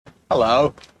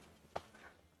Hello.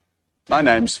 My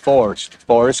name's Forrest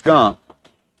Gump.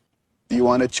 Do you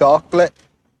want a chocolate?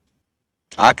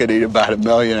 I could eat about 1.5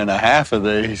 million of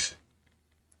these.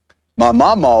 My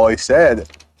mom always said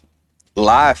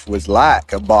life was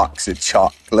like a box of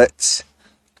chocolates.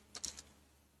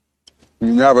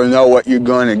 You never know what you're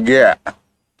going to get.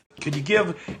 Could you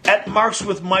give at Marks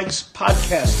with Mike's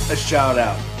podcast a shout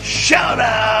out? Shout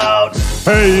out!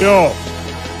 Hey, yo.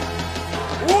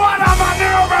 What a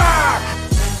maneuver!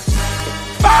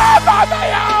 Mamma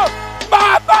mia!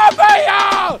 Mamma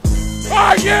mia!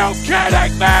 Are you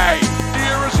kidding me? The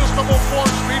irresistible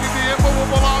force meeting the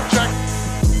immovable object.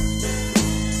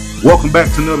 Welcome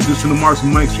back to another edition of Marks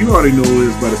and Mikes. You already know who it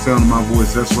is by the sound of my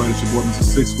voice. That's right, it's your boy, Mr.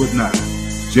 6'9",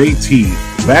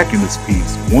 JT, back in this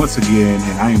piece once again,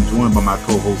 and I am joined by my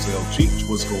co-host, L. Cheech.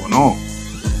 What's going on?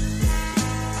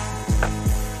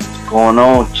 What's going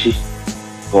on, Cheech?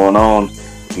 What's going on?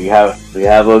 We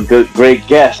have a great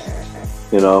guest.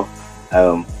 You know,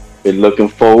 been looking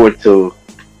forward to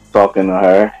talking to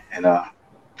her, and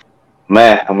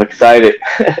man, I'm excited.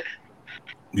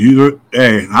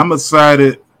 Hey, I'm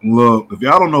excited. Look, if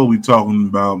y'all don't know what we're talking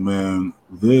about, man,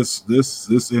 this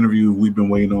interview we've been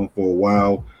waiting on for a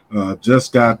while.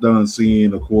 Just got done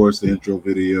seeing, of course, the intro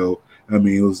video. I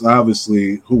mean, it was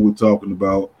obviously who we're talking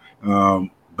about.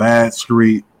 Bad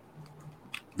Street,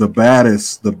 the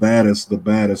baddest,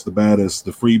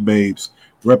 the Free Babes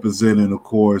representing, of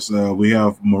course. We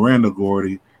have Miranda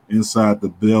Gordy inside the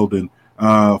building.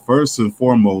 First and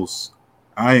foremost,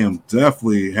 I am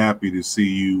definitely happy to see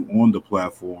you on the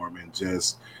platform, and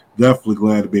just definitely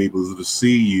glad to be able to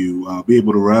see you be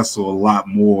able to wrestle a lot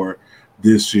more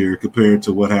this year compared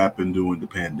to what happened during the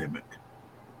pandemic.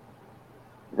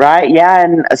 Right, yeah,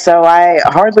 and so I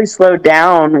hardly slowed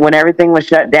down when everything was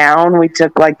shut down. We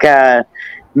took like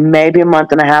maybe a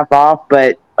month and a half off,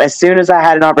 but as soon as I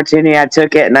had an opportunity, I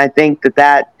took it, and I think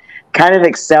that kind of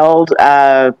excelled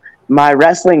my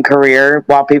wrestling career.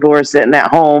 While people were sitting at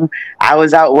home, I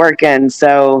was out working,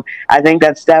 so I think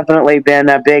that's definitely been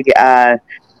a big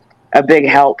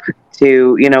help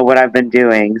to, you know, what I've been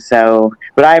doing. So,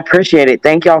 but I appreciate it.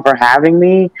 Thank y'all for having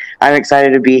me. I'm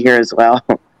excited to be here as well.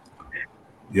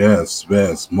 Yes,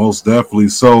 most definitely.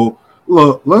 So,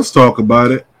 look, let's talk about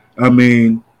it. I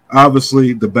mean,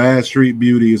 obviously, the Bad Street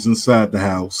Beauty is inside the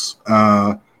house.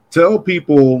 Tell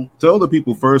the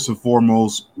people first and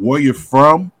foremost where you're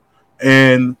from,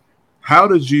 and how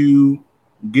did you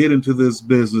get into this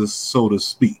business, so to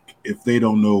speak, if they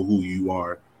don't know who you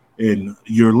are and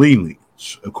your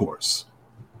lineage, of course.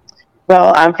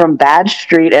 Well, I'm from Bad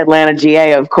Street, Atlanta,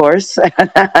 GA, of course.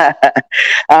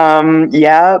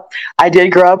 Yeah, I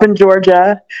did grow up in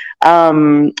Georgia.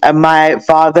 My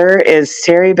father is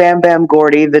Terry Bam Bam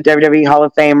Gordy, the WWE Hall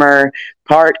of Famer,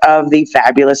 part of the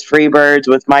Fabulous Freebirds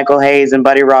with Michael Hayes and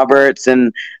Buddy Roberts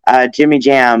and Jimmy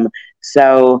Jam.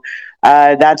 So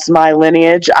that's my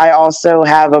lineage. I also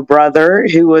have a brother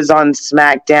who was on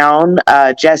SmackDown,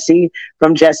 Jesse,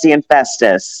 from Jesse and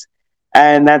Festus.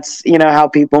 And that's, you know, how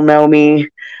people know me.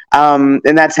 And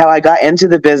that's how I got into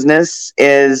the business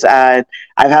is I've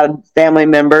had family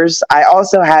members. I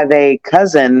also have a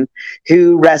cousin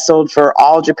who wrestled for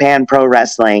All Japan Pro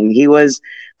Wrestling. He was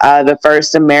the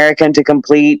first American to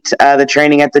complete the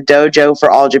training at the dojo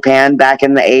for All Japan back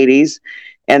in the 80s.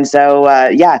 And so,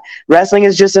 yeah, wrestling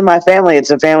is just in my family.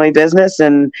 It's a family business,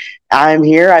 and I'm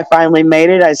here. I finally made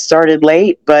it. I started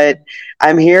late, but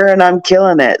I'm here and I'm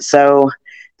killing it. So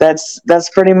that's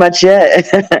pretty much it.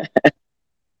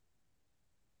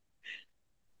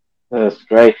 That's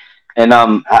great. And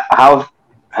how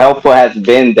helpful has it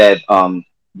been that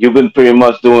you've been pretty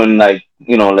much doing like,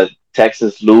 you know, the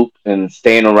Texas loop and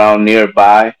staying around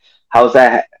nearby? How's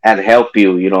that had helped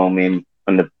you? You know what I mean,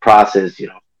 in the process, you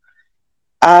know.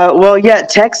 Well, yeah,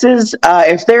 Texas,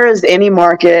 if there is any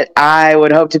market I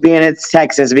would hope to be in, it's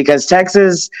Texas, because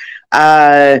Texas,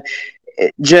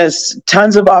 just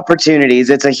tons of opportunities.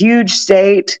 It's a huge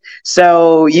state,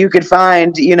 so you could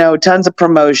find, you know, tons of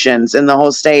promotions in the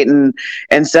whole state,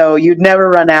 and so you'd never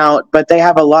run out, but they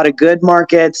have a lot of good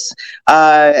markets.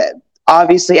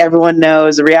 Obviously, everyone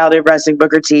knows the Reality of Wrestling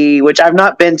Booker T, which I've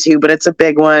not been to, but it's a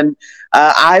big one.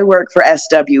 I work for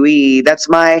SWE. That's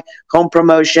my home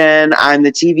promotion. I'm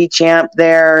the TV champ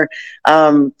there.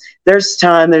 There's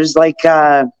ton. There's like,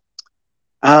 oh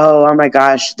my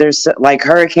gosh. There's like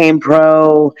Hurricane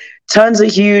Pro, tons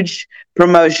of huge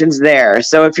promotions there.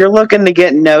 So if you're looking to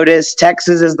get noticed,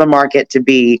 Texas is the market to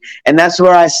be. And that's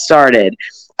where I started.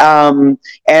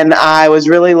 And I was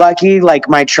really lucky, like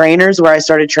my trainers where I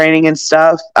started training and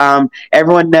stuff.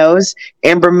 Everyone knows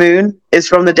Amber Moon is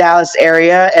from the Dallas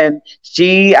area, and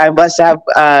I must have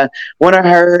one of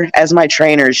her as my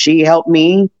trainers. She helped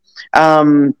me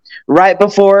right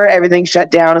before everything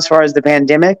shut down as far as the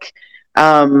pandemic.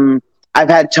 I've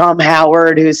had Tom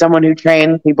Howard, who's someone who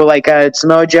trained people like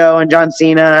Samoa Joe and John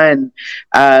Cena,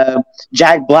 and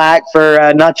Jack Black for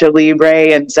Nacho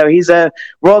Libre. And so he's a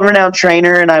world-renowned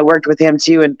trainer, and I worked with him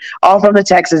too, and all from the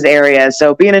Texas area.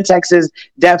 So being in Texas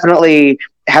definitely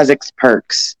has its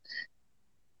perks.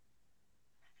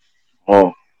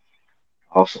 Oh,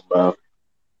 awesome, bro.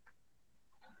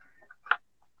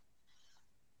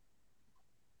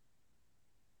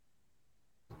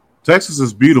 Texas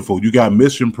is beautiful. You got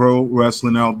Mission Pro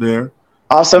Wrestling out there.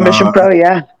 Also Mission Pro,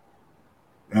 yeah.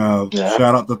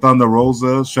 Shout out to Thunder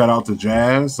Rosa. Shout out to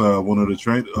Jazz. One of the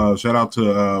shout out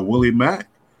to Willie Mack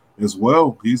as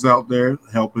well. He's out there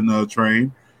helping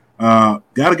train. Got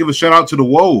to give a shout out to the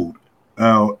Woad,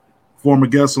 former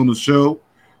guest on the show.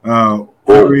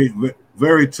 Very,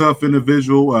 very tough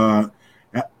individual.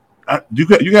 You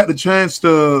got the chance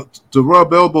to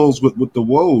rub elbows with the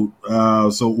Woad.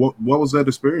 So what was that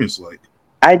experience like?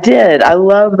 I did. I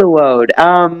love the Woad.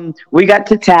 We got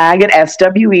to tag at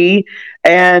SWE,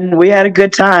 and we had a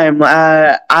good time.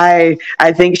 I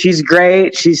think she's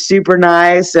great. She's super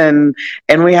nice, and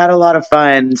we had a lot of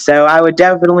fun. So I would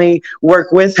definitely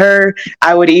work with her.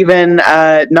 I would even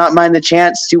not mind the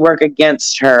chance to work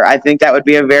against her. I think that would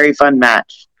be a very fun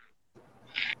match.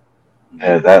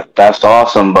 Yeah, that's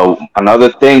awesome. But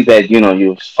another thing that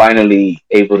you're finally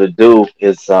able to do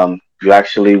is you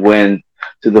actually went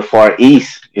to the Far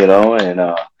East,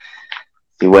 and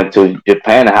you went to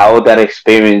Japan. How that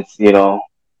experience,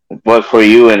 was for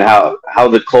you, and how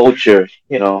the culture,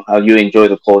 how you enjoy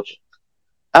the culture?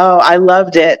 Oh, I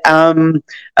loved it.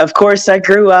 Of course, I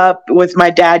grew up with my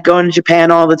dad going to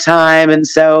Japan all the time, and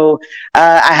so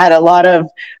I had a lot of,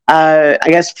 I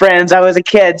guess, friends. I was a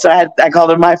kid, so I called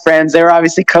them my friends. They were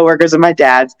obviously coworkers of my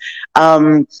dad's.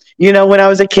 When I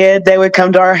was a kid, they would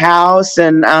come to our house,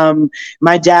 and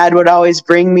my dad would always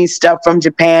bring me stuff from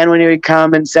Japan when he would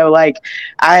come, and so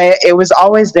it was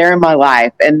always there in my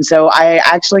life, and so I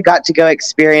actually got to go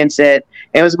experience it.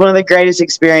 It was one of the greatest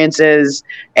experiences,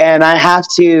 and I have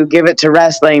to give it to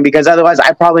wrestling because otherwise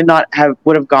I probably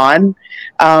would have gone.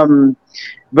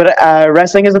 But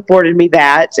wrestling has afforded me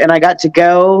that, and I got to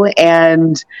go,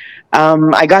 and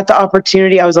I got the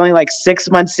opportunity. I was only 6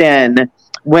 months in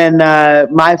when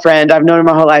my friend, I've known him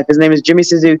my whole life, his name is Jimmy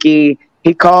Suzuki.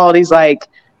 He called. He's like,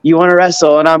 "You want to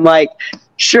wrestle?" And I'm like,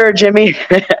 "Sure, Jimmy."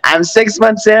 I'm 6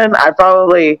 months in. I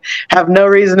probably have no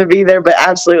reason to be there, but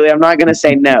absolutely, I'm not going to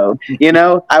say no.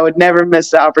 I would never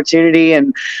miss the opportunity,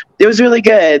 and it was really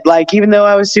good. Even though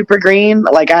I was super green,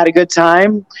 I had a good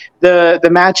time. The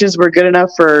matches were good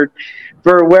enough for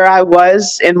where I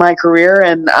was in my career,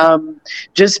 and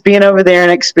just being over there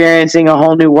and experiencing a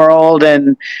whole new world.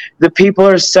 And the people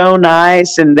are so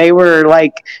nice, and they were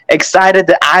excited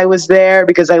that I was there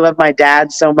because I love my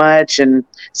dad so much. And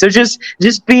so just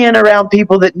being around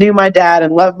people that knew my dad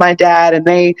and loved my dad, and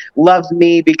they loved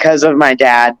me because of my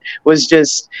dad, was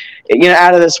just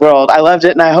out of this world. I loved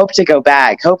it, and I hope to go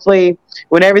back. Hopefully,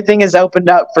 when everything is opened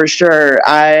up, for sure,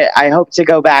 I hope to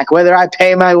go back, whether I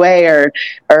pay my way or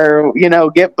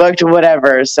get booked or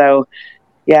whatever. So,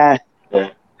 yeah.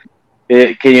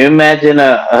 Can you imagine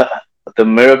the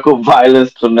Miracle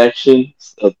Violence connection?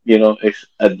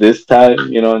 At this time,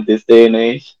 in this day and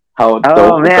age, how?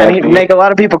 Oh man, he'd make a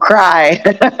lot of people cry.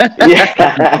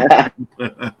 Yeah.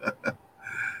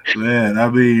 Man, I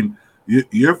mean,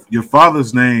 your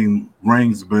father's name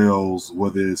rings bells,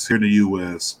 whether it's here in the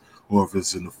U.S. or if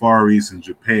it's in the Far East in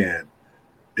Japan.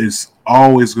 It's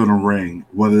always going to ring,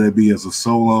 whether that be as a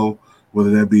solo,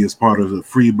 whether that be as part of the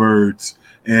Freebirds,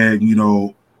 and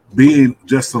being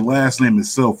just the last name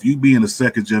itself. You being a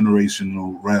second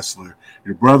generational wrestler,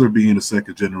 your brother being a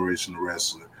second generational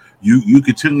wrestler. You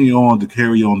continue on to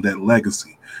carry on that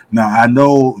legacy. Now, I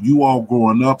know you all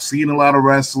growing up, seeing a lot of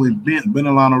wrestling, been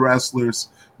a lot of wrestlers,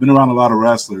 been around a lot of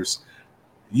wrestlers.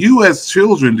 You as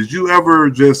children, did you ever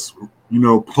just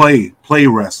play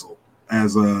wrestle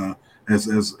as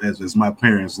my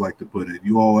parents like to put it?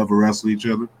 You all ever wrestle each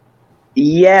other?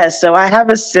 Yes. So I have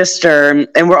a sister,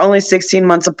 and we're only 16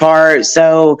 months apart.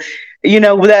 So,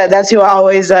 that's who I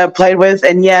always played with.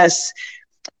 And yes,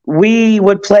 we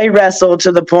would play wrestle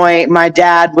to the point my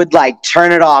dad would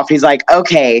turn it off. He's like,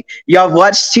 "Okay, y'all have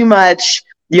watched too much.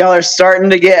 Y'all are starting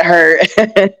to get hurt."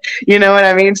 You know what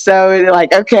I mean? So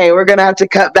okay, we're going to have to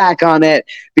cut back on it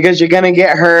because you're going to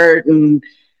get hurt. And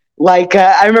Like,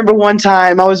 I remember one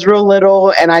time I was real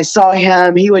little and I saw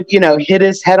him. He would, hit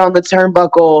his head on the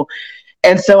turnbuckle.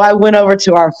 And so I went over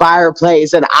to our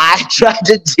fireplace and I tried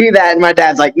to do that. And my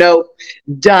dad's like, nope,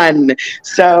 done.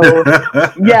 So,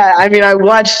 yeah, I mean, I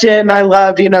watched it and I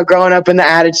loved, growing up in the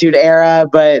Attitude Era,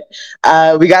 but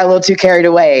we got a little too carried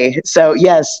away. So,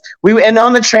 yes, and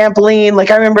on the trampoline, like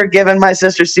I remember giving my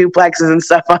sister suplexes and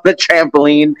stuff on the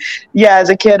trampoline. Yeah, as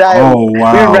a kid, we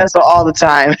would wrestle all the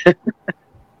time.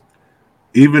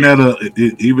 even at a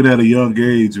young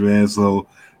age, man. So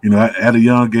at a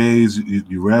young age,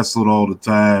 you wrestled all the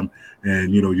time,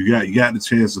 and you got the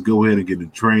chance to go ahead and get in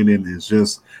training. It's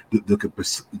just the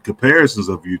comparisons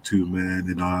of you two, man,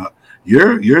 and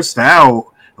your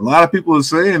style. A lot of people are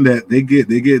saying that they get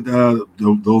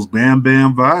those Bam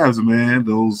Bam vibes, man.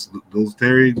 Those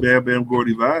Terry Bam Bam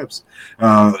Gordy vibes.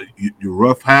 You're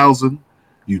roughhousing.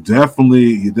 You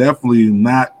definitely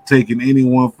not taking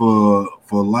anyone for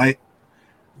light.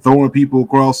 Throwing people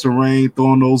across the ring,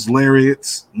 throwing those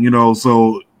lariats,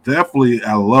 so definitely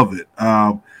I love it.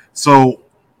 So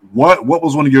what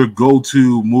was one of your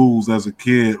go-to moves as a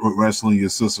kid with wrestling your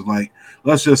sister? Like,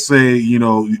 let's just say, you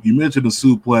mentioned the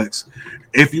suplex.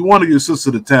 If you wanted your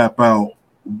sister to tap out,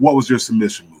 what was your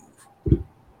submission move?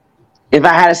 If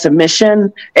I had a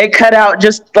submission, it cut out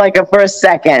just like for a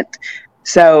second.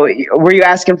 So were you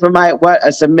asking for what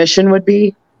a submission would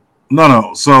be?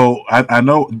 No. So I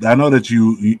know that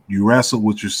you wrestled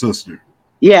with your sister.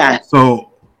 Yeah.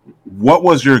 So what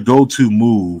was your go-to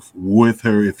move with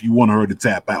her if you want her to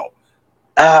tap out?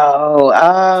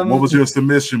 Oh, what was your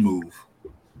submission move?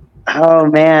 Oh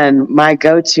man, my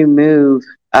go-to move.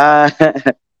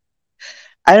 I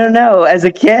don't know. As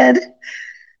a kid,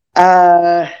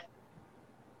 like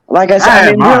I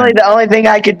said, really the only thing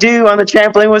I could do on the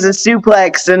trampoline was a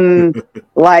suplex and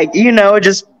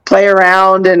just play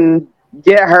around and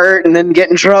get hurt and then get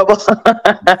in trouble.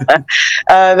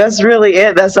 That's really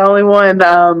it. That's the only one.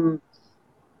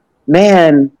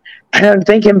 Man,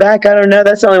 thinking back, I don't know.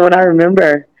 That's the only one I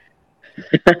remember.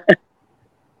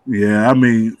 Yeah, I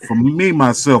mean, for me,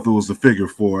 myself, it was the figure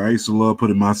four. I used to love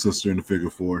putting my sister in the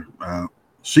figure four.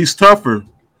 She's tougher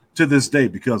to this day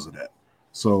because of that.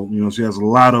 So, she has a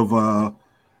lot of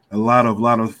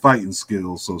fighting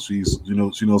skills. So she's,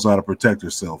 she knows how to protect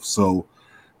herself. So,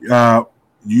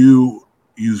 you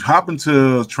hop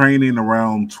into training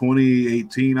around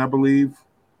 2018, I believe.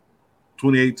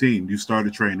 2018, you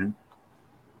started training,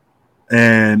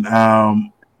 and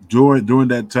during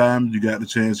that time, you got the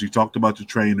chance. You talked about your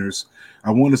trainers.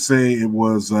 I want to say it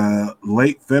was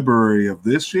late February of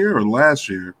this year or last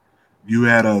year. You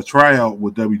had a tryout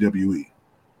with WWE.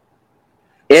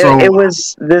 It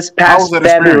was this past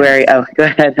February. Oh, go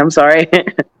ahead. I'm sorry.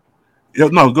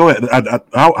 No, go ahead.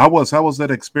 How was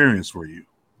that experience for you?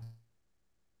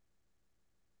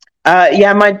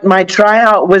 Yeah, my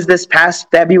tryout was this past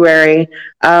February,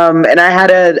 and I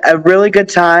had a really good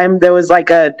time. There was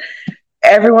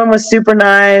everyone was super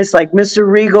nice. Like Mr.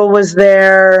 Regal was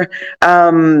there.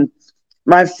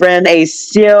 My friend Ace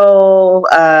Steel,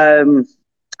 trying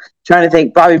to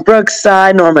think, Bobby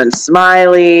Brookside, Norman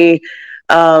Smiley,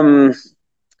 Albert.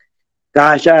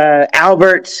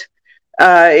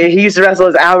 He used to wrestle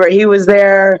as Albert. He was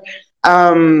there.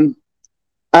 I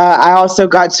also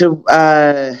got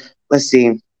to let's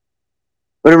see,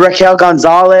 with Raquel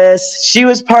Gonzalez. She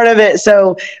was part of it.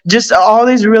 So just all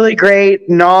these really great,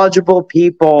 knowledgeable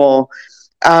people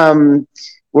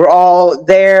were all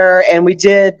there, and we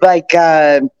did like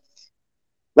cardio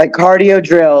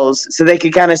drills, so they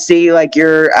could kind of see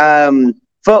your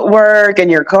footwork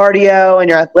and your cardio and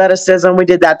your athleticism. We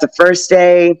did that the first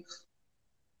day,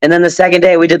 and then the second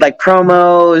day we did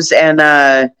promos and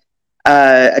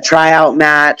a tryout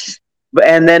match.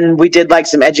 And then we did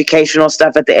some educational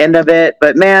stuff at the end of it.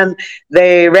 But man,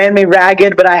 they ran me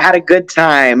ragged, but I had a good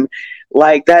time.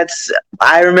 I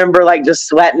remember just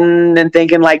sweating and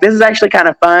thinking this is actually kind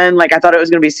of fun. I thought it was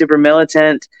going to be super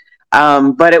militant.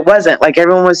 But it wasn't.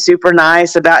 Everyone was super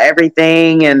nice about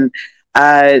everything and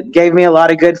gave me a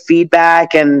lot of good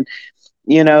feedback, and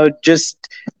just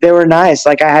they were nice.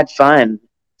 I had fun.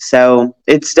 So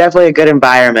it's definitely a good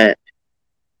environment.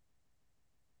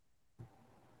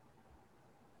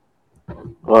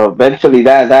 Well, eventually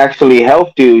that actually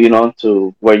helped you,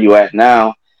 to where you at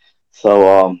now.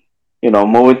 So,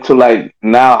 moving to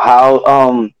now,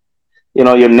 how,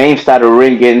 your name started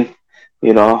ringing,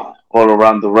 all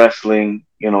around the wrestling,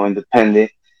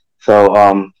 independent. So,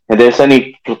 and there's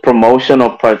any promotion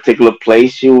or particular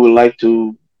place you would like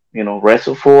to,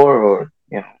 wrestle for, or,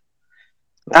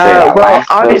 well,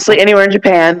 obviously anywhere in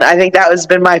Japan. I think that has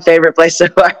been my favorite place so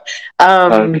far.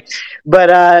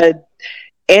 But,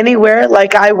 Anywhere,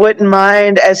 like I wouldn't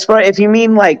mind as far if you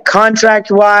mean like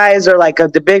contract wise or like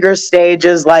the bigger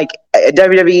stages like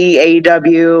WWE,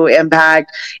 AEW,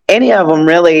 Impact, any of them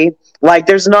really. Like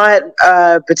there's not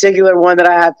a particular one that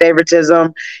I have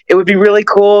favoritism. It would be really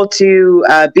cool to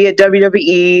be at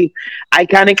WWE. I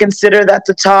kind of consider that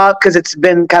the top because it's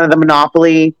been kind of the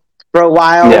monopoly for a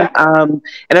while. Yeah.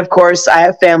 And of course, I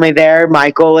have family there.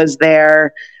 Michael is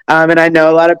there, and I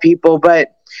know a lot of people.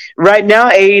 But right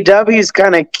now, AEW is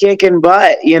kind of kicking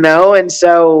butt, and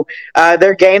so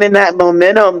they're gaining that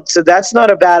momentum. So that's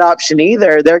not a bad option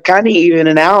either. They're kind of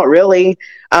evening out, really.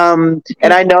 And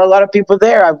I know a lot of people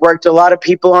there. I've worked a lot of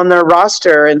people on their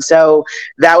roster, and so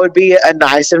that would be a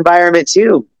nice environment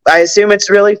too. I assume it's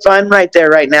really fun right there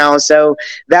right now, so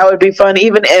that would be fun.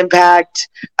 Even Impact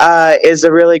is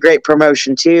a really great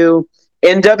promotion too.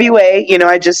 NWA,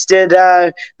 I just did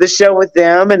the show with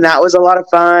them, and that was a lot of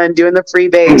fun doing the Free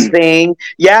Babes thing.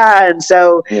 Yeah, and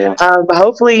so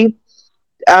hopefully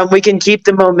we can keep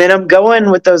the momentum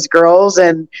going with those girls,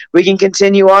 and we can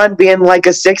continue on being like a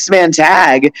 6-man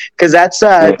tag because that's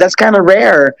kind of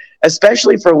rare,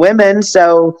 especially for women.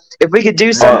 So if we could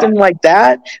do something like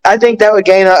that, I think that would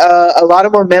gain a lot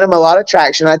of momentum, a lot of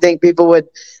traction. I think people would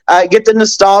get the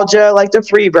nostalgia like the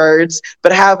Freebirds,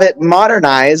 but have it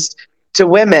modernized to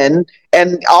women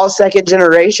and all second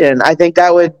generation. I think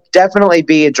that would definitely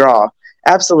be a draw.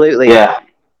 Absolutely. Yeah.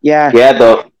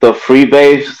 The Free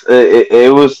Babes,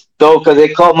 it was dope because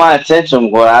it caught my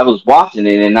attention when I was watching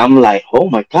it, and I'm like, oh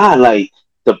my god, like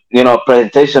the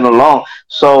presentation alone.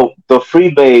 So the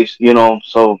Free Babes,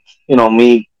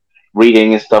 me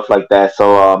reading and stuff like that.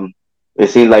 So it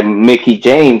seems like Mickie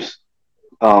James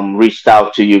reached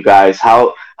out to you guys.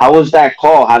 How was that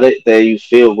call? How did you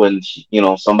feel when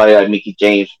somebody like Mickie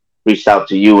James reached out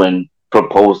to you and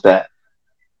proposed that?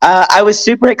 I was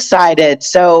super excited.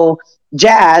 So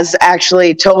Jazz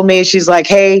actually told me, she's like,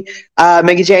 hey,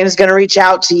 Mickie James is going to reach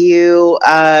out to you.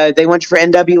 They want you for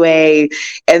NWA.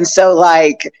 And so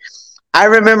like, I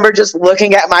remember just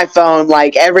looking at my phone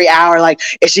like every hour, like,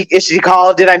 is she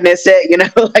called? Did I miss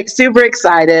it? Like super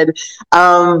excited.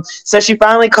 So she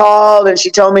finally called and she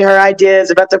told me her ideas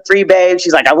about the Free Babe.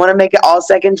 She's like, I want to make it all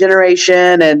second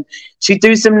generation. And she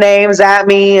threw some names at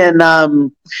me, and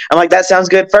I'm like, that sounds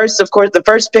good. First, of course, the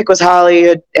first pick was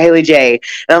Haley J.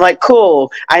 And I'm like,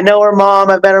 cool. I know her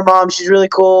mom. I've met her mom. She's really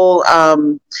cool.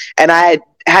 And I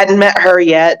hadn't met her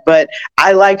yet, but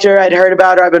I liked her. I'd heard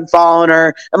about her. I've been following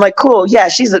her. I'm like, cool. Yeah,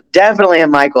 she's definitely a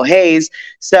Michael Hayes.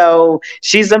 So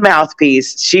she's the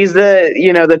mouthpiece. She's the,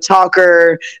 the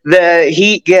talker, the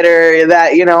heat getter,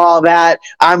 that, all that.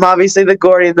 I'm obviously the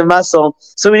Gordy and the muscle.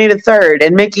 So we need a third.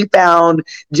 And Mickie found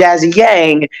Jazzy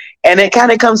Yang. And it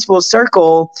kind of comes full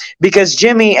circle because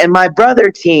Jimmy and my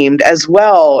brother teamed as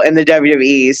well in the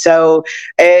WWE. So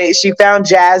she found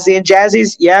Jazzy, and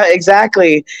Jazzy's, yeah,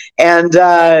 exactly. And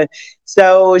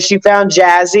so she found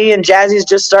Jazzy, and Jazzy's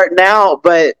just starting out,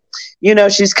 but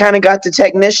she's kind of got the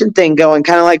technician thing going,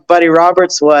 kind of like Buddy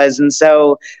Roberts was. And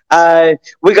so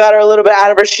we got her a little bit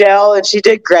out of her shell, and she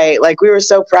did great. Like, we were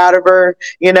so proud of her.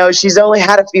 She's only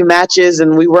had a few matches,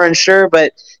 and we weren't sure,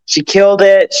 but she killed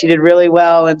it. She did really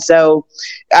well. And so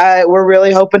we're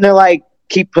really hoping to like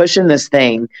keep pushing this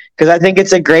thing because I think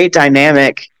it's a great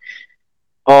dynamic.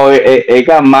 Oh, it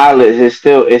got mileage.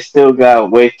 It still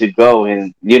got ways to go.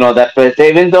 And that first,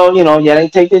 even though you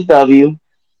didn't take the W,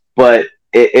 but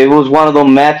it was one of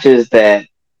those matches that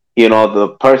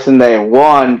the person that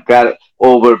won got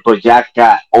over, but Jack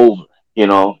got over.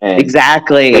 And,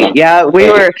 exactly. Yeah, we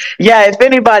were. Yeah, if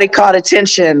anybody caught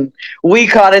attention, we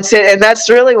caught attention, and that's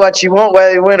really what you want,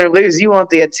 whether you win or lose. You want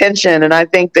the attention, and I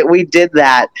think that we did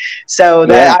that. So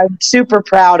I'm super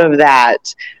proud of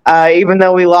that. Even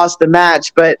though we lost the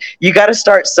match, but you got to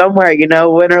start somewhere.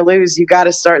 Win or lose, you got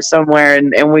to start somewhere,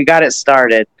 and we got it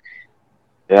started.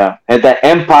 Yeah, and the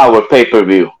Empower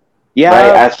pay-per-view. Yeah,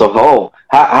 right, as a whole.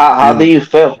 How do you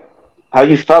feel? How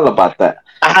you felt about that?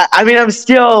 I mean, I'm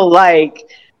still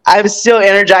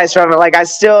energized from it. Like, I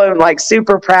still am like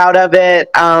super proud of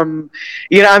it. I'm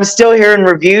still hearing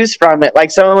reviews from it. Like,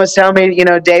 someone was telling me,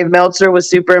 Dave Meltzer was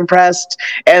super impressed,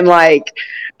 and like,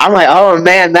 I'm like, oh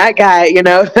man, that guy,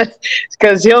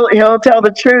 because he'll tell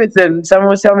the truth. And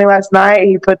someone was telling me last night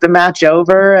he put the match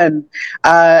over, and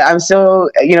I'm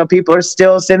still, people are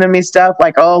still sending me stuff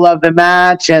like, oh, love the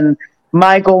match, and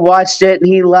Michael watched it and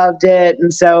he loved it.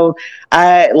 And so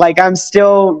I'm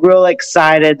still real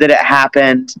excited that it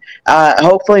happened.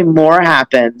 Hopefully more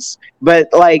happens, but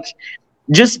like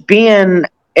just being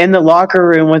in the locker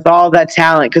room with all that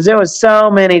talent, because there was so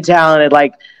many talented,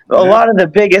 like a lot of the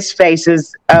biggest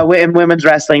faces in women's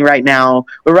wrestling right now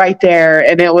were right there.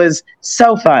 And it was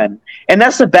so fun. And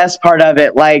that's the best part of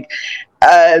it. Like,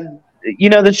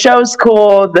 the show's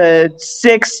cool. The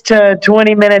 6 to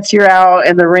 20 minutes you're out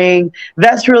in the ring,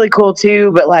 that's really cool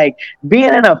too. But like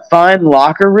being in a fun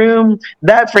locker room,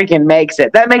 that freaking makes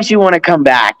it. That makes you want to come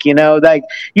back. Like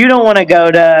you don't want to go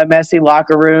to a messy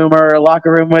locker room or a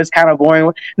locker room was kind of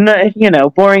boring. No,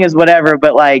 boring is whatever.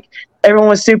 But like everyone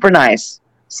was super nice.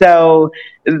 So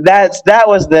that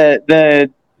was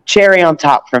the cherry on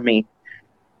top for me.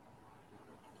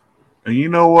 And you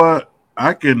know what?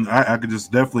 I could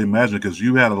just definitely imagine because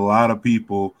you had a lot of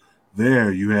people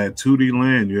there. You had Tootie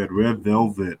Lynn, you had Red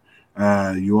Velvet,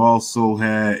 you also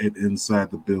had it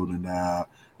inside the building.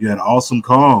 You had Awesome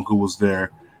Kong who was there,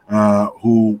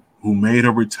 who made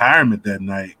a retirement that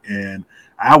night, and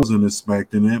I wasn't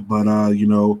expecting it, but got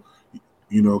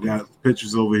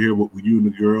pictures over here with you and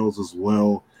the girls as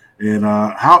well. And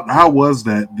how was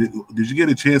that? Did you get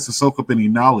a chance to soak up any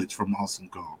knowledge from Awesome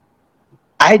Kong?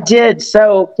 I did.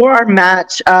 So for our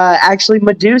match, actually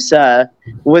Medusa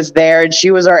was there, and she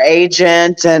was our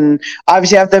agent. And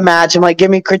obviously after the match, I'm like,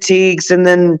 give me critiques. And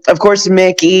then, of course,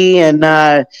 Mickey and,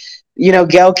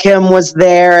 Gail Kim was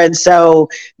there. And so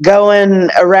going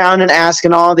around and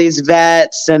asking all these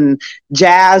vets, and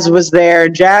Jazz was there.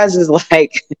 Jazz is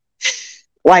like...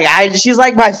 she's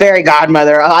like my fairy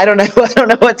godmother. I don't know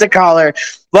what to call her.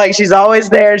 Like, she's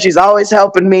always there. She's always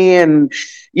helping me and,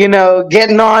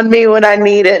 getting on me when I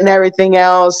need it and everything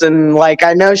else. And like,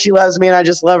 I know she loves me and I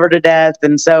just love her to death.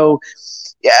 And so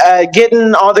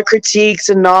getting all the critiques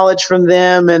and knowledge from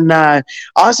them, and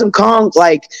Awesome Kong,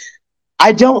 like,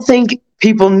 I don't think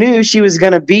people knew she was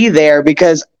going to be there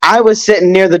because I was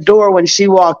sitting near the door when she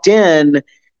walked in.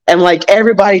 And like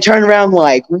everybody turned around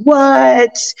like,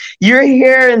 what? You're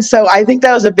here? And so I think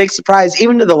that was a big surprise,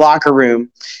 even to the locker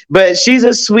room. But she's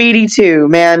a sweetie too,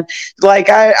 man. Like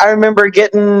I remember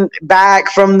getting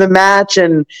back from the match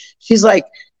and she's like,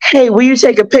 hey, will you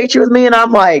take a picture with me? And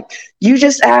I'm like, you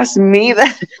just asked me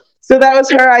that? So that was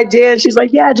her idea. And she's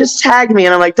like, yeah, just tag me.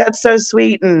 And I'm like, that's so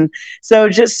sweet. And so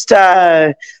just,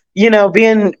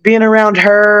 being around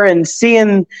her and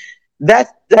seeing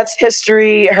that's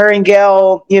history. Her and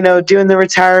Gail, doing the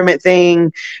retirement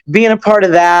thing, being a part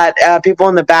of that. People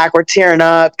in the back were tearing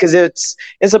up because it's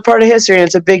a part of history and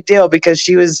it's a big deal because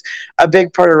she was a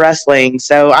big part of wrestling.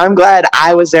 So I'm glad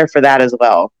I was there for that as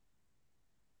well.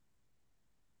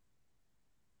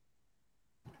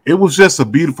 It was just a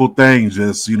beautiful thing,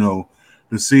 just to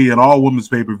see an all women's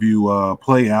pay-per-view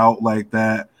play out like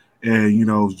that,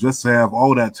 and just to have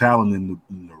all that talent in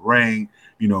the ring.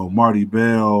 Marty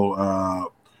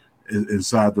Bell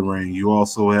inside the ring. You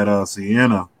also had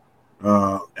Sienna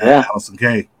and Allison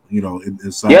Kay,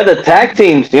 inside. Yeah, the tag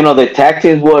teams,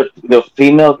 the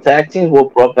female tag teams were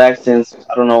brought back since,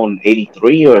 I don't know, in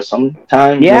 83 or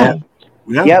sometime. Yeah.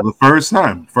 Yeah, yep. The first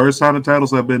time the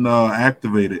titles have been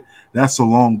activated. That's a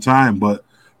long time, but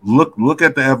look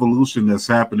at the evolution that's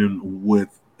happening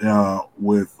with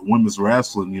women's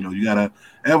wrestling. You got an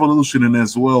evolution and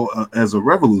as well as a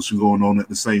revolution going on at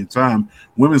the same time.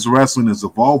 Women's wrestling is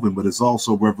evolving, but it's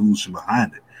also a revolution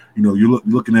behind it. You're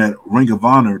looking at Ring of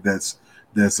Honor that's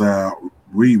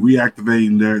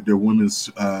reactivating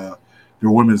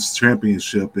their women's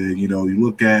championship, and you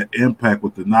look at Impact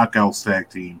with the Knockouts tag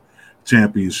team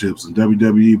championships, and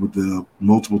WWE with the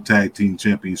multiple tag team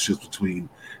championships between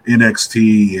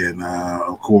NXT and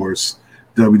of course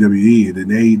WWE, and then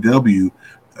AEW,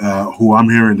 who I'm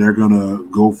hearing they're gonna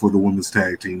go for the women's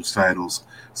tag teams titles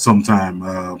sometime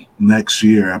next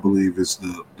year, I believe is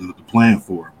the plan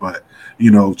for it. But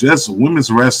just women's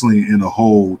wrestling in a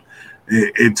whole,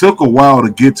 it took a while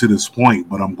to get to this point,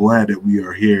 but I'm glad that we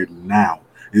are here now.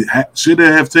 Should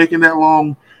it have taken that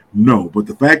long? No, but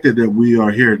the fact that we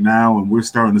are here now and we're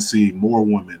starting to see more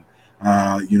women,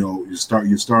 you're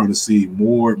starting to see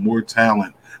more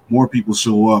talent. More people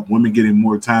show up, women getting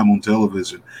more time on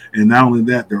television. And not only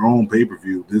that, their own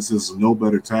pay-per-view. This is no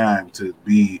better time to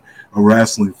be a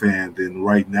wrestling fan than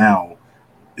right now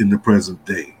in the present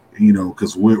day,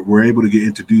 because we're able to get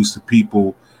introduced to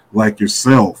people like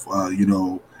yourself,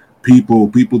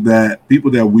 people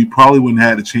that we probably wouldn't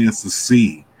have had a chance to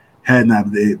see had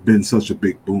not been such a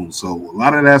big boom. So a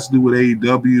lot of that has to do with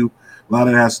AEW. A lot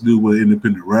of that has to do with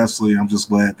independent wrestling. I'm just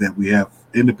glad that we have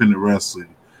independent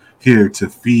wrestling here to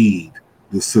feed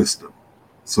the system.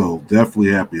 So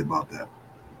definitely happy about that.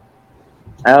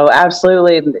 Oh,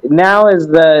 absolutely. Now is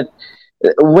the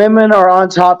women are on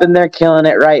top and they're killing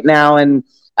it right now. And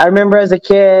I remember as a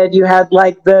kid, you had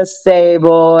like the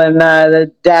Sable and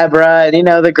the Deborah and,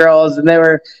 the girls, and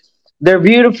they're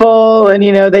beautiful and,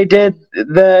 they did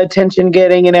the attention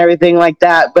getting and everything like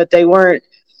that, but they weren't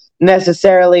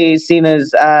necessarily seen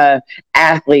as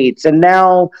athletes. And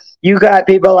now you got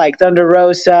people like Thunder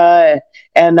Rosa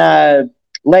and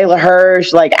Layla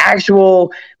Hirsch, like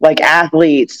actual like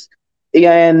athletes,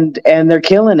 and they're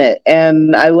killing it.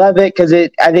 And I love it because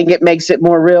I think it makes it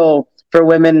more real for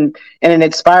women, and it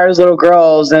inspires little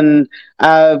girls, and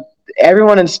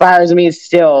everyone inspires me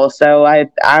still. So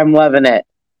I'm loving it.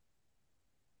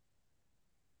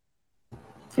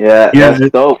 Yeah, Yeah,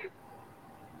 that's dope.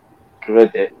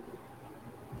 Right there.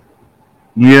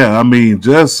 Yeah, I mean,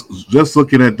 just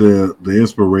looking at the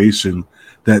inspiration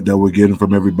that we're getting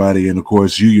from everybody, and of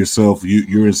course, you yourself,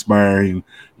 you're inspiring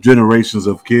generations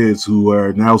of kids who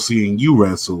are now seeing you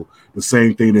wrestle the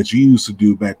same thing that you used to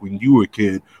do back when you were a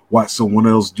kid. Watch someone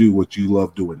else do what you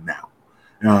love doing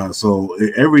now. So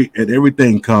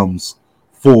everything comes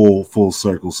full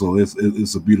circle. So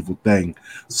it's a beautiful thing.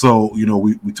 So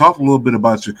we talked a little bit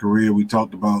about your career. We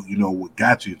talked about what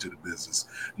got you into the business.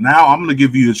 Now I'm going to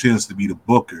give you a chance to be the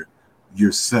booker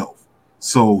yourself.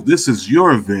 So this is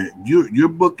your event. You're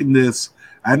booking this.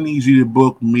 I need you to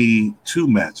book me 2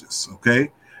 matches.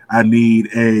 Okay, I need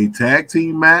a tag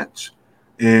team match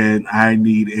and I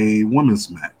need a women's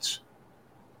match.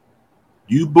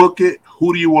 You book it.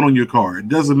 Who do you want on your card? It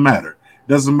doesn't matter.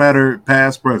 Doesn't matter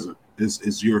past, present.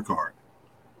 It's your card.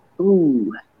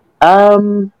 Ooh.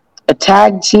 A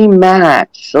tag team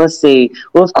match. Let's see.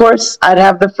 Well, of course, I'd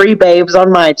have the Free Babes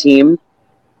on my team.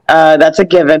 That's a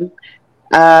given.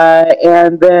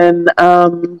 And then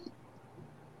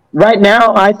right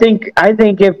now, I think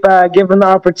if given the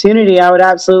opportunity, I would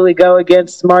absolutely go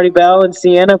against Marty Bell and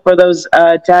Sienna for those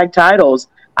tag titles.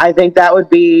 I think that would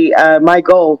be my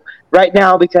goal right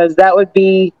now, because that would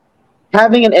be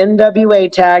having an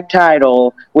NWA tag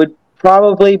title would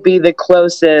probably be the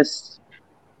closest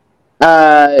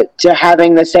to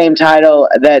having the same title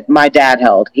that my dad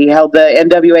held. He held the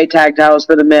NWA tag titles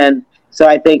for the men, so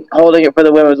I think holding it for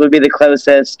the women would be the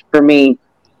closest for me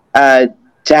to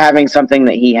having something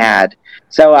that he had.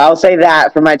 So I'll say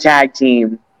that for my tag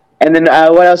team. And then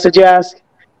what else did you ask?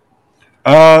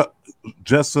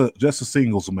 Just a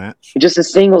singles match. Just a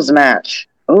singles match.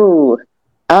 Ooh.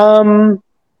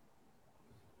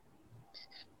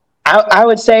 I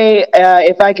would say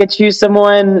if I could choose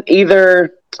someone,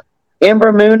 either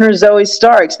Ember Moon or Zoe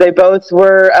Starks. They both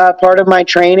were part of my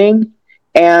training,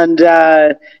 and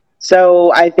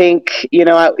so I think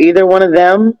either one of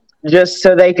them, just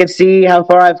so they could see how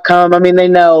far I've come. I mean, they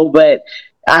know, but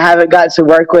I haven't got to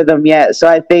work with them yet. So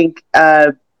I think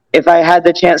if I had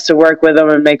the chance to work with them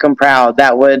and make them proud,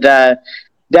 that would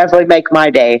definitely make my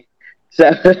day.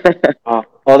 So.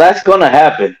 Well, that's gonna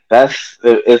happen. It's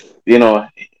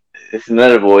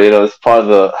inevitable. It's part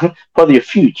of your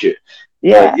future.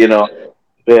 Yeah.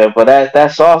 But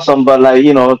that's awesome. But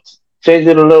change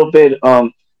it a little bit.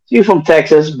 You from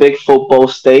Texas, big football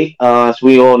state, as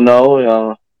we all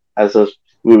know.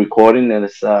 We're recording, and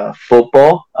it's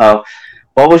football.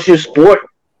 What was your sport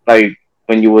like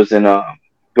when you was in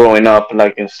growing up,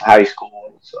 like in high school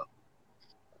and stuff?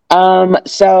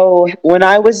 So when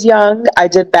I was young, I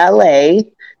did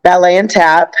ballet and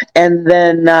tap, and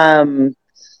then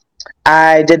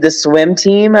I did the swim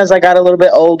team as I got a little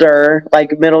bit older,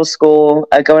 like middle school,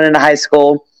 going into high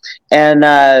school. And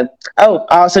I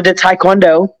also did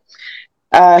taekwondo.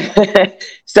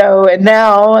 So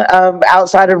now,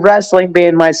 outside of wrestling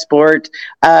being my sport,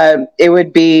 it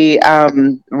would be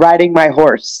riding my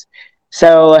horse.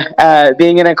 So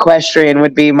being an equestrian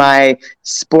would be my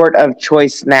sport of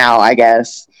choice now, I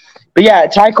guess. But yeah,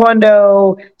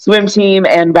 taekwondo, swim team,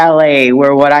 and ballet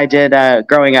were what I did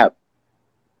growing up.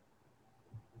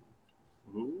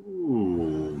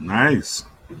 Ooh, nice.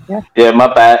 Yeah,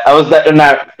 my bad. I was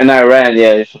in Iran.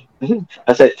 Yeah,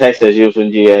 I said Texas. You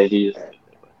from GA. You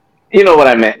know what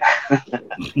I meant.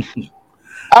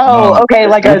 Oh, okay.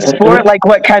 Like a sport. Like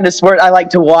what kind of sport I like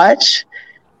to watch?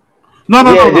 No.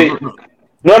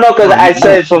 No, because I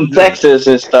said from Texas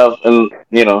and stuff, and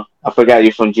I forgot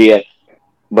you from GA.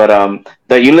 But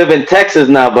that you live in Texas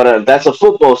now, but that's a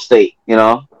football state,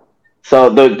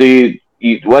 So do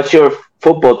you? What's your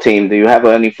football team? Do you have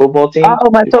any football team? Oh,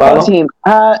 my football team.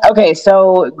 Okay,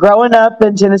 so growing up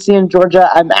in Tennessee and Georgia,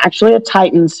 I'm actually a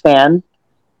Titans fan.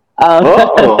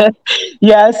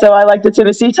 Yeah, so I like the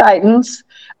Tennessee Titans.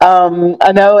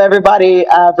 I know everybody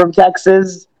from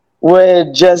Texas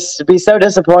would just be so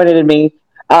disappointed in me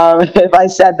if I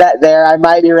said that there. I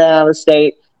might be ran out of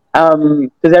state because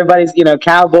everybody's,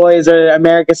 Cowboys are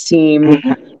America's team,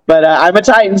 but I'm a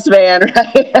Titans fan,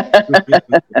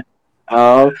 right?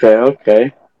 Oh,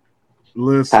 okay.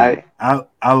 Listen,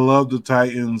 I love the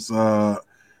Titans. I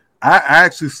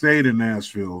actually stayed in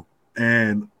Nashville,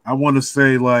 and I want to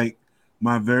say, like,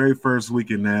 my very first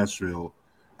week in Nashville,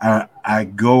 I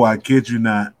kid you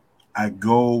not, I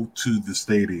go to the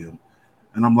stadium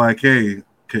and I'm like, hey,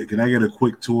 can I get a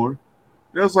quick tour?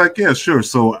 They was like, yeah, sure.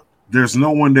 So there's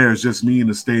no one there. It's just me in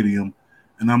the stadium.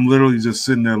 And I'm literally just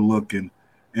sitting there looking.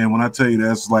 And when I tell you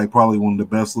that's like probably one of the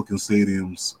best looking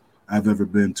stadiums I've ever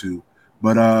been to.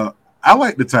 But I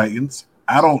like the Titans.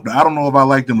 I don't know if I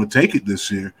like them to take it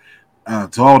this year.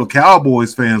 To all the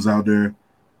Cowboys fans out there,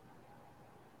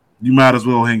 you might as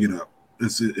well hang it up.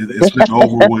 It's been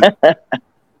over with.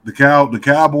 The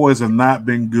Cowboys have not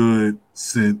been good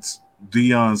since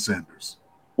Deion Sanders.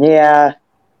 Yeah.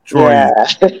 Troy. Yeah.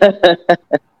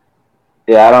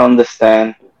 Yeah, I don't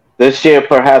understand. This year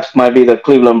perhaps might be the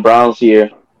Cleveland Browns year.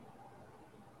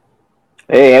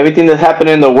 Hey, everything that's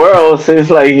happening in the world seems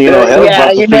like, hell's Yeah,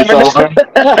 about to you freeze never over.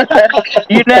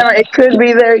 you never. It could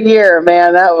be their year,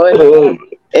 man.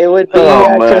 It would be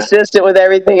Oh, man. consistent with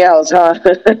everything else, huh?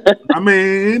 I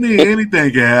mean,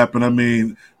 anything can happen. I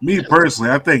mean, me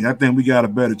personally, I think we got a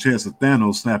better chance of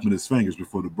Thanos snapping his fingers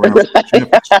before the Browns win the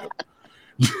championship.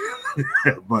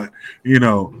 But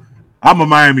I'm a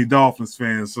Miami Dolphins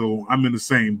fan, so I'm in the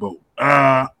same boat.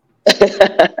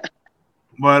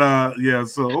 But yeah,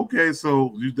 so okay,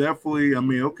 so you definitely, I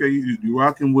mean, okay, you're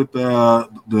rocking with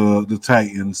the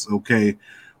Titans, okay.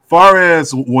 Far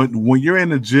as when you're in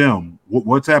the gym,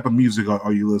 what type of music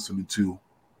are you listening to?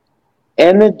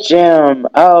 In the gym,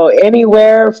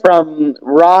 anywhere from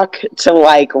rock to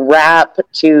like rap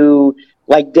to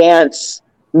like dance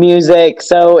music.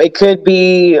 So it could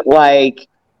be like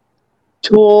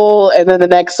Tool, and then the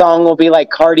next song will be like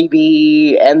Cardi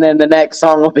B, and then the next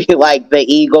song will be like the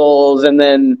Eagles, and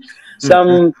then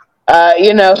some,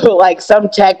 like some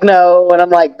techno. And I'm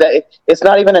like, it's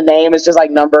not even a name; it's just like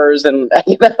numbers, and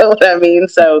you know what I mean.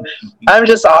 So I'm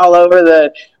just all over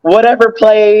the whatever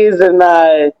plays, and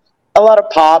a lot of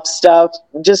pop stuff.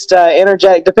 Just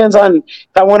energetic. Depends on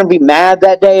if I want to be mad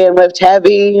that day and lift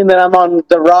heavy, and then I'm on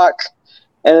the rock,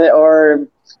 or.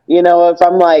 If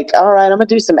I'm like, all right, I'm going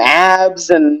to do some abs,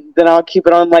 and then I'll keep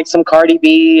it on like some Cardi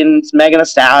B and some Megan Thee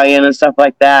Stallion and stuff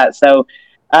like that. So,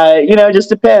 it just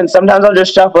depends. Sometimes I'll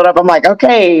just shuffle it up. I'm like,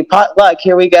 okay, potluck,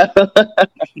 here we go.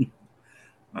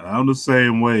 I'm the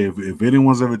same way. If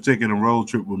anyone's ever taken a road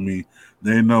trip with me,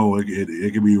 they know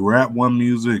it could be rap one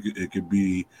music, it could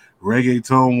be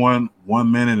reggaeton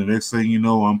one minute, and the next thing you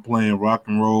know, I'm playing rock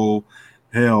and roll.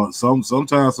 Hell,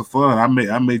 sometimes for fun,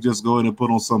 I may just go in and put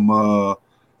on some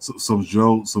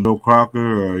Joe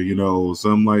Cocker or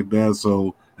something like that.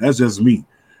 So that's just me.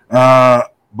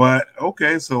 But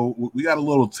okay, so we got a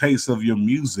little taste of your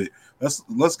music.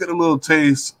 Let's get a little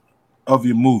taste of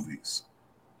your movies.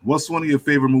 What's one of your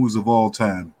favorite movies of all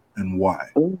time and why?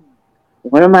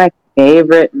 One of my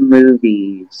favorite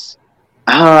movies.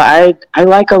 I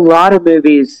like a lot of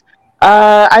movies.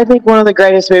 I think one of the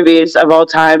greatest movies of all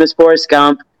time is Forrest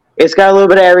Gump. It's got a little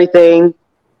bit of everything.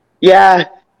 Yeah.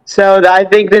 So I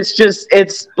think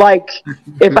it's like,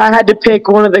 if I had to pick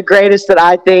one of the greatest, that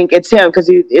I think it's him, because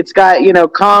it's got,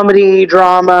 comedy,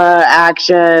 drama,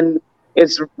 action.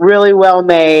 It's really well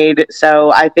made.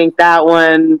 So I think that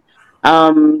one,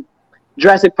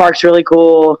 Jurassic Park's really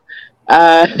cool.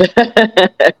 I'm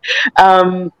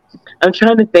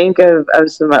trying to think of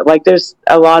some, like, there's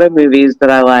a lot of movies that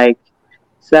I like.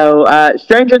 So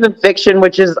Stranger Than Fiction,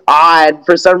 which is odd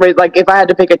for some reason. Like, if I had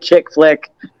to pick a chick flick,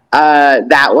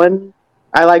 that one.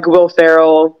 I like Will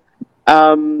Ferrell.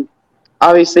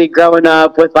 Obviously, growing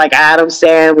up with like Adam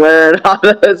Sandler and all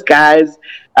those guys,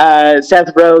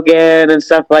 Seth Rogen and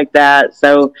stuff like that.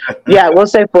 So yeah, we'll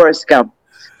say Forrest Gump.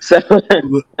 So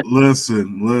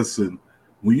listen.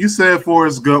 When you said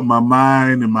Forrest Gump, my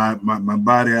mind and my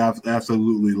body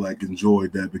absolutely like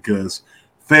enjoyed that, because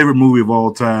favorite movie of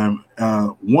all time.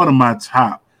 One of my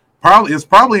top,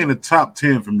 probably in the top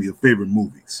 10 for me of favorite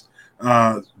movies.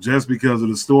 Just because of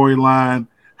the storyline,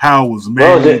 how it was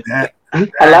made.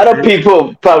 A lot of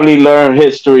people probably learn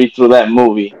history through that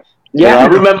movie. Yeah, I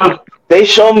remember they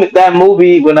showed me that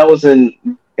movie when I was in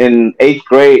 8th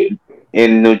grade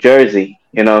in New Jersey.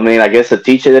 You know what I mean? I guess a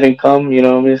teacher didn't come. You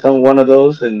know what I mean? Some one of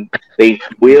those, and they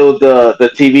wheeled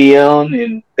the TV on,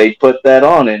 and they put that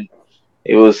on, and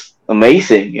it was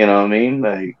amazing. You know what I mean?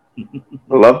 Like,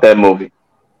 I love that movie.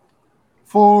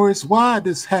 Forrest, why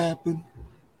this happened?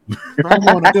 I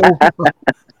want to go.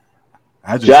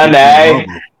 Johnny.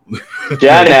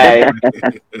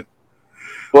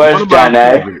 Where's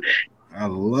Johnny? I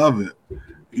love it.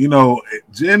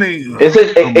 Jenny.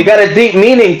 It got a deep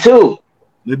meaning too.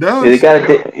 It does.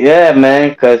 Yeah, man.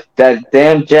 Because that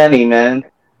damn Jenny, man.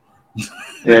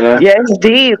 You know? Yeah, it's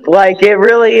deep. Like it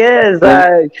really is.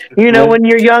 When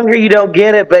you're younger, you don't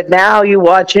get it, but now you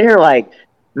watch and you're like,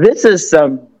 this is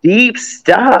some deep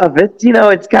stuff.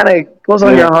 It's kind of pulls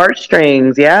on Yeah. your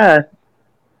heartstrings. Yeah.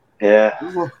 Yeah.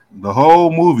 The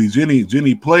whole movie,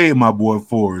 Jenny played my boy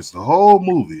Forrest. The whole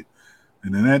movie,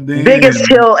 and then at the Biggest end,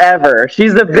 heel ever.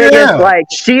 She's the biggest, Yeah.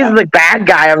 she's the bad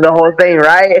guy of the whole thing,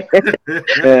 right?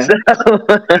 Yeah.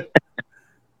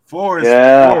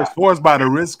 Forrest about to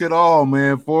risk it all,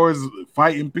 man. Forrest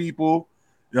fighting people,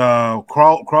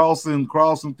 crossing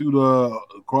through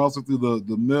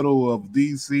the middle of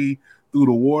DC, through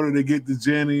the water to get to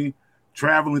Jenny,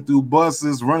 traveling through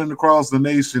buses, running across the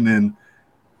nation, and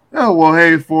oh well,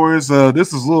 hey Forrest,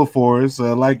 this is Lil Forrest.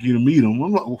 I'd like you to meet him.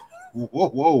 I'm like,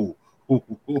 whoa.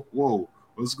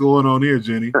 What's going on here,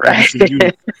 Jenny?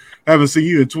 Haven't seen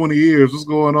you in 20 years. What's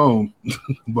going on?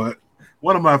 But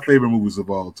one of my favorite movies of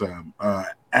all time.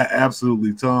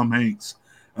 Absolutely, Tom Hanks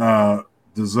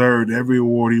deserved every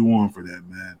award he won for that,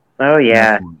 man. Oh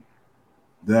yeah,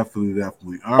 definitely.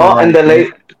 All right. And the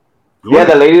lady,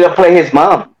 the lady that played his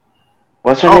mom.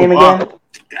 What's her name again?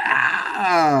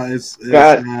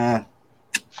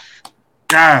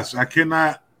 Gosh, I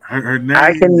cannot. Her name.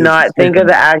 I cannot think of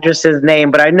the actress's name,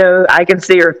 but I can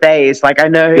see her face. Like I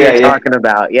know who you're talking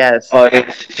about. Yes. Oh, yeah,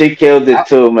 she killed it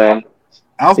too, man.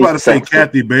 I was about to say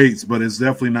Kathy Bates, but it's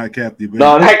definitely not Kathy Bates.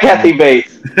 No, not Kathy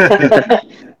Bates.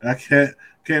 I can't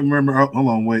remember. Oh, hold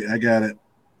on, wait, I got it.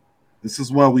 This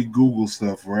is why we Google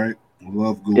stuff, right? We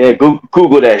love Google. Yeah,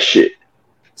 Google that shit.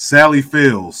 Sally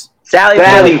Fields. Sally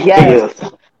Fields.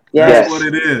 That's what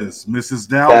it is. Mrs.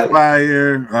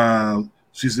 Doubtfire.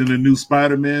 She's in the new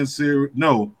Spider-Man series.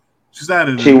 No, she's not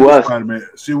in the new Spider-Man.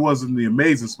 She was in the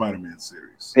Amazing Spider-Man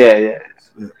series.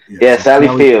 Yeah, Sally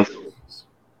Fields.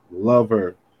 Love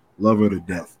her to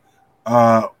death.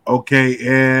 Okay,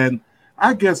 and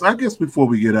I guess before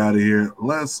we get out of here,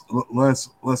 let's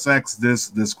ask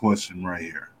this question right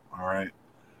here. All right,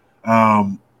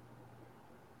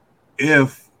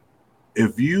 if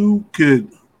you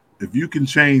can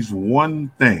change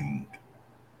one thing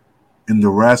in the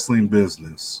wrestling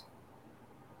business,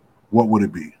 what would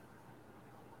it be?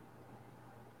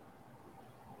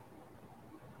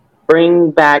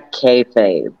 Bring back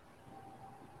kayfabe.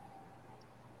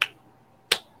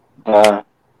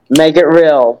 Make it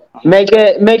real. Make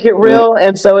it real,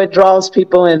 and so it draws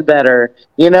people in better.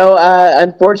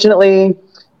 Unfortunately,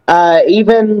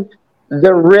 even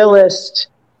the realest,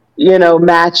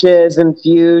 matches and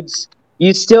feuds,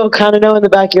 you still kind of know in the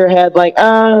back of your head, like,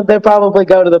 they'll probably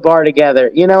go to the bar together.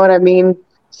 You know what I mean?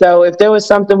 So if there was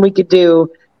something we could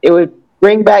do, it would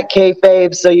bring back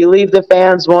kayfabe, so you leave the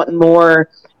fans wanting more,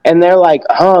 and they're like,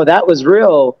 oh, that was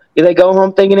real. They go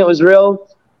home thinking it was real,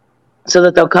 so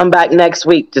that they'll come back next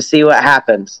week to see what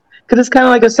happens. Because it's kind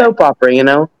of like a soap opera,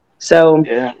 So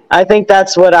I think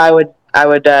that's what I would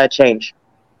change.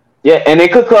 Yeah, and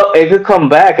it could come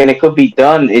back, and it could be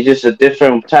done. It's just a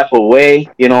different type of way.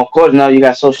 Of course, now you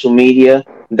got social media.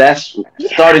 That's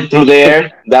started through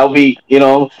there. That'll be,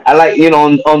 I like,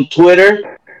 on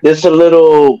Twitter, there's a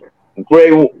little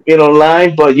gray,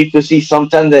 line, but you could see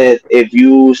sometimes that if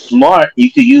you smart,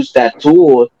 you could use that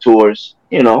tool towards,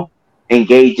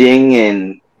 engaging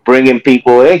and bringing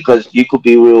people in, because you could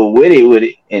be real witty with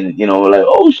it, and like,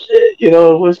 oh shit,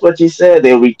 what's what you said,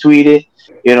 they'll retweet it,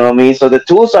 you know what I mean? So the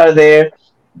tools are there,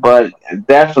 but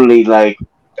definitely, like,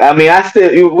 I mean,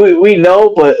 we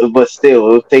know, but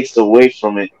still it takes away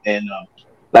from it. And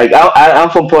like I'm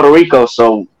from Puerto Rico,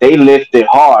 so they lived it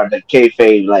hard at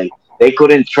kayfabe. Like, they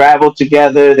couldn't travel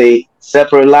together, they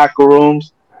separate locker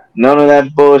rooms, none of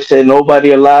that bullshit,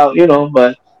 nobody allowed,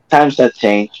 but times have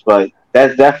changed. But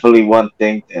that's definitely one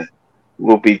thing that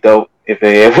will be dope if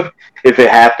it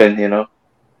happened,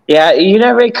 Yeah,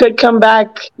 it could come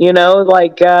back,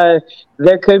 like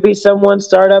there could be someone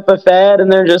start up a Fed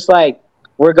and they're just like,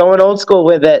 we're going old school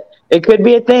with it. It could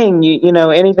be a thing,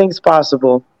 anything's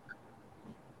possible.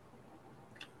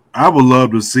 I would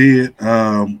love to see it,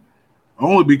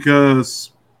 only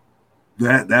because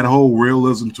that whole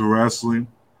realism to wrestling,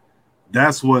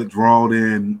 that's what drawed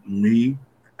in me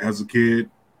as a kid.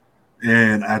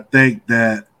 And I think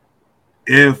that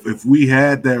if we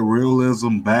had that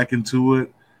realism back into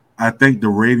it, I think the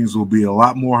ratings will be a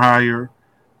lot more higher.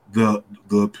 The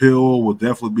appeal will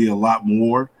definitely be a lot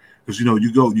more, because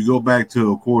you go back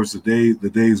to, of course, the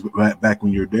days back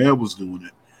when your dad was doing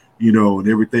it, and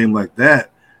everything like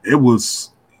that. It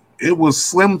was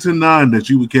slim to none that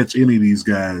you would catch any of these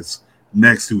guys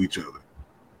next to each other.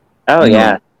 Oh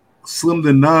yeah, slim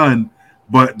to none.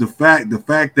 But the fact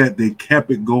that they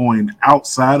kept it going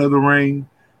outside of the ring,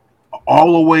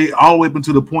 all the way up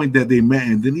until the point that they met,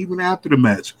 and then even after the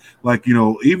match, like, you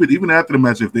know, even after the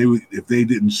match, if they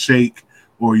didn't shake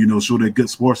or, you know, show that good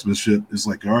sportsmanship, it's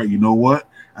like, all right, you know what?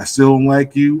 I still don't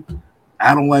like you.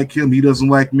 I don't like him. He doesn't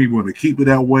like me. We're going to keep it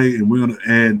that way,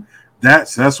 and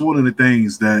that's one of the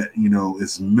things that, you know,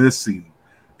 is missing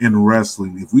in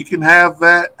wrestling. If we can have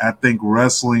that, I think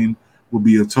wrestling will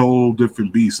be a total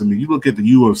different beast. I mean, you look at the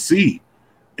UFC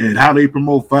and how they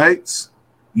promote fights,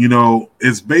 you know,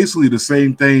 it's basically the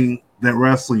same thing that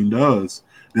wrestling does.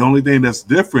 The only thing that's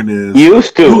different is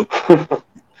used to.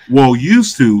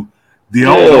 The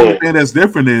only thing that's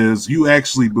different is you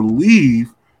actually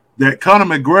believe that Conor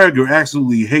McGregor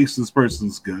absolutely hates this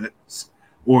person's guts,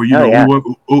 or, you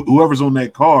know, whoever's on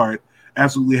that card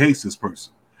absolutely hates this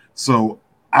person. So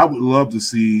I would love to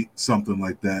see something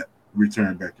like that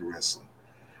return back to wrestling.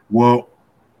 Well,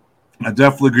 I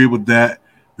definitely agree with that.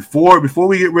 Before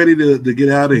we get ready to get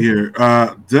out of here,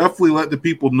 definitely let the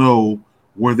people know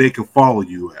where they can follow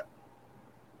you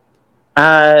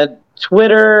at.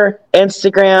 Twitter,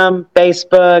 Instagram,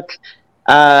 Facebook,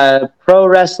 Pro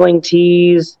Wrestling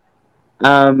Tees.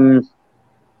 I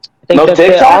think that's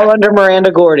it, all under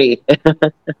Miranda Gordy.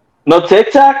 No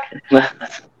TikTok?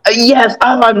 Yes.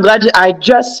 Oh, I'm glad I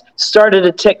just started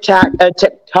a TikTok. I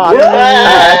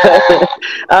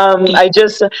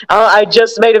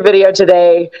just made a video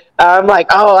today. I'm like,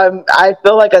 I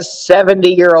feel like a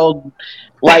 70-year-old,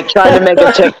 like, trying to make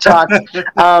a TikTok.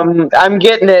 I'm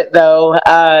getting it though.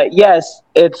 Yes,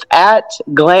 it's at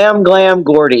Glam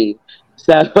Gordy.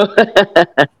 So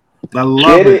I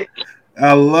love it.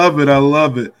 I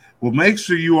love it. Well, make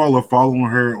sure you all are following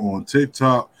her on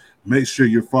TikTok. Make sure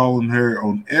you're following her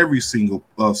on every single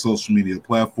social media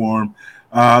platform.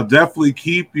 Definitely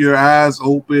keep your eyes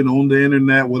open on the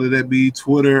internet, whether that be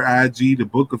Twitter, IG, the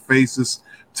Book of Faces,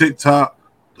 TikTok.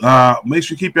 Make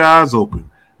sure you keep your eyes open,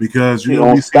 because you're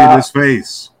going to be seeing this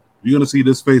face. You're going to see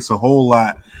this face a whole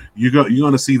lot. You're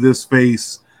going to see this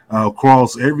face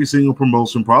across every single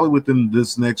promotion, probably within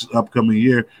this next upcoming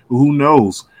year. Who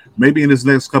knows? Maybe in this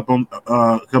next coming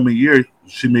year,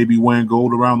 she may be wearing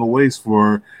gold around the waist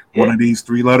for one of these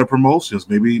 3-letter promotions.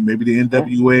 Maybe the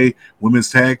NWA Women's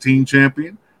Tag Team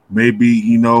Champion.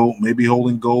 Maybe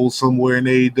holding gold somewhere in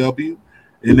AEW,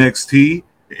 NXT,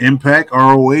 Impact,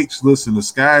 ROH. Listen, the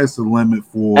sky is the limit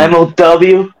for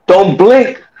MLW. Don't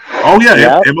blink. Oh yeah,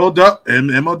 yep.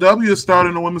 MLW is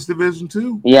starting the women's division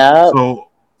too. Yeah.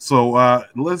 So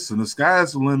listen, the sky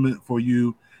is the limit for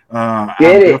you. I'm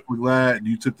definitely glad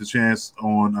you took the chance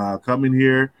on coming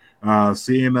here,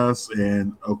 seeing us,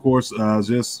 and of course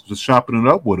just chopping it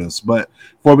up with us. But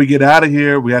before we get out of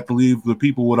here, we have to leave the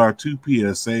people with our 2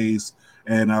 PSAs,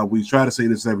 and we try to say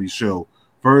this every show.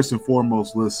 First and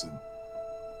foremost, listen.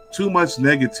 Too much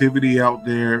negativity out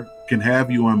there can have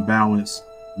you unbalanced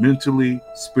mentally,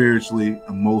 spiritually,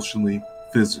 emotionally,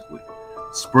 physically.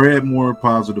 Spread more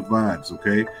positive vibes,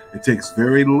 okay? It takes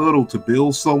very little to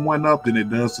build someone up than it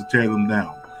does to tear them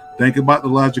down. Think about the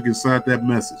logic inside that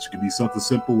message. It can be something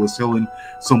simple as telling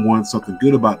someone something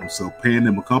good about themselves, paying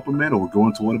them a compliment, or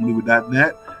going to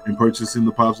whatever.net and purchasing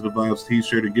the Positive Vibes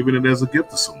t-shirt and giving it as a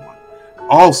gift to someone.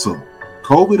 Also,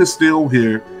 COVID is still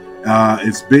here.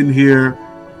 It's been here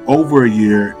over a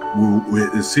year.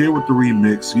 It's here with the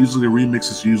remix. Usually the remix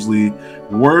is usually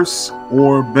worse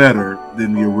or better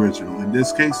than the original. In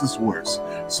this case, it's worse.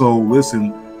 So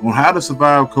listen, on how to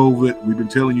survive COVID, we've been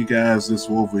telling you guys this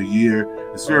for over a year.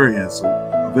 It's very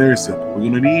simple. We're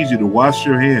going to need you to wash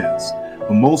your hands,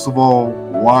 but most of all,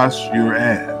 wash your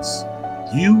ass.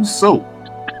 Use soap.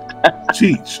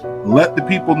 Cheech, let the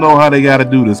people know how they got to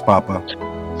do this, Papa.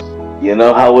 You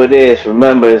know how it is.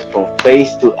 Remember, it's from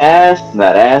face to ass,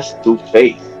 not ass to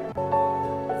face.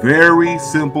 Very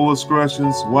simple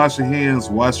instructions. Wash your hands,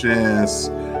 wash your ass,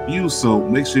 use soap.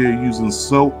 Make sure you're using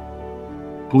soap,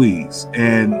 please.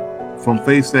 And from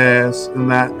face to ass and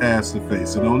not ass to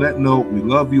face. And on that note, we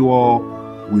love you all.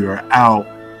 We are out.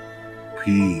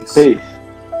 Peace.